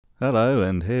Hello,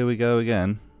 and here we go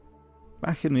again.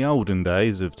 Back in the olden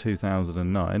days of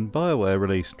 2009, BioWare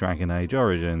released Dragon Age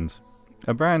Origins,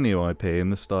 a brand new IP in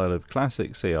the style of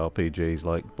classic CRPGs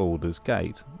like Baldur's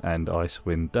Gate and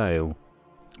Icewind Dale,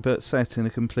 but set in a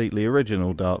completely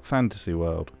original dark fantasy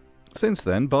world. Since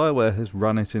then, BioWare has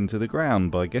run it into the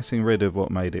ground by getting rid of what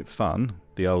made it fun,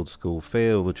 the old school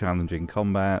feel, the challenging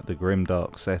combat, the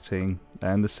grimdark setting,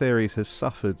 and the series has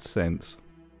suffered since.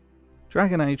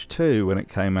 Dragon Age 2, when it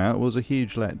came out, was a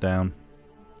huge letdown.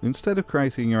 Instead of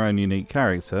creating your own unique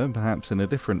character, perhaps in a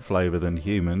different flavour than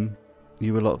human,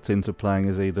 you were locked into playing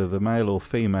as either the male or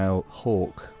female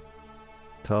Hawk,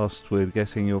 tasked with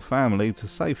getting your family to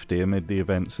safety amid the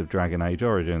events of Dragon Age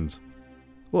Origins.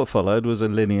 What followed was a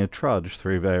linear trudge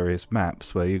through various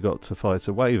maps where you got to fight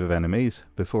a wave of enemies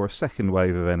before a second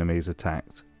wave of enemies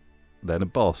attacked. Then a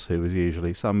boss who was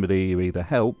usually somebody you either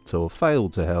helped or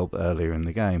failed to help earlier in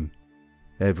the game.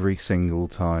 Every single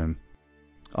time.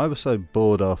 I was so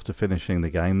bored after finishing the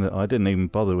game that I didn't even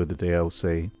bother with the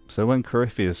DLC, so when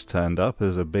Corypheus turned up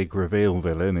as a big reveal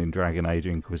villain in Dragon Age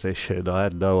Inquisition, I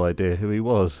had no idea who he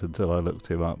was until I looked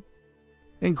him up.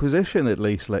 Inquisition at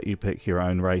least let you pick your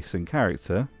own race and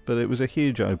character, but it was a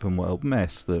huge open world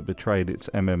mess that betrayed its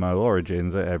MMO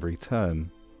origins at every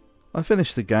turn. I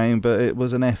finished the game, but it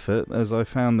was an effort as I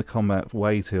found the combat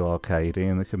way too arcadey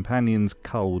and the companions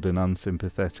cold and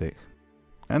unsympathetic.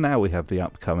 And now we have the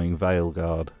upcoming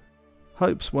Veilguard.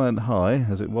 Hopes weren't high,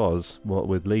 as it was, what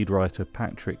with lead writer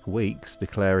Patrick Weeks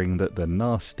declaring that the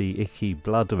nasty, icky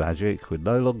blood magic would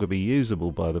no longer be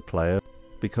usable by the player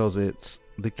because it's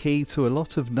the key to a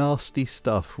lot of nasty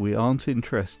stuff we aren't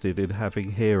interested in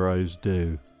having heroes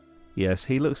do. Yes,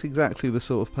 he looks exactly the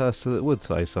sort of person that would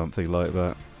say something like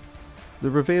that.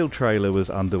 The reveal trailer was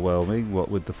underwhelming,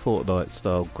 what with the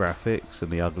Fortnite-style graphics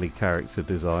and the ugly character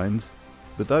designs.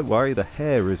 But don't worry, the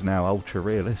hair is now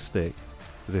ultra-realistic,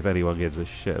 as if anyone gives a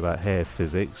shit about hair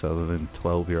physics other than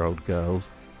 12-year-old girls.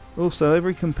 Also,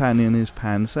 every companion is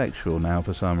pansexual now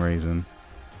for some reason.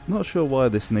 Not sure why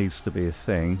this needs to be a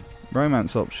thing.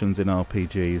 Romance options in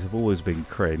RPGs have always been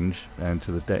cringe, and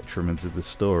to the detriment of the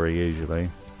story usually.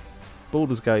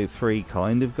 Baldur's Gate 3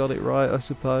 kind of got it right, I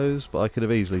suppose, but I could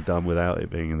have easily done without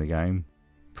it being in the game.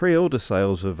 Pre-order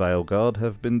sales of Veilguard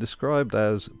have been described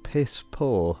as piss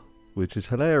poor, which is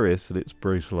hilarious in its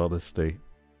brutal honesty.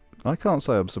 I can't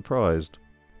say I'm surprised.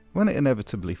 When it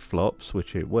inevitably flops,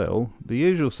 which it will, the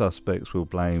usual suspects will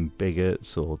blame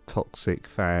bigots or toxic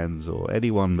fans or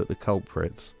anyone but the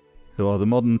culprits, who are the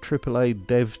modern AAA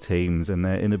dev teams and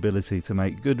their inability to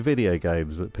make good video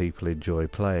games that people enjoy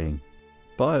playing.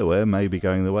 BioWare may be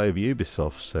going the way of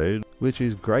Ubisoft soon, which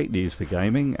is great news for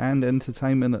gaming and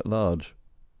entertainment at large.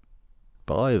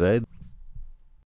 Bye then.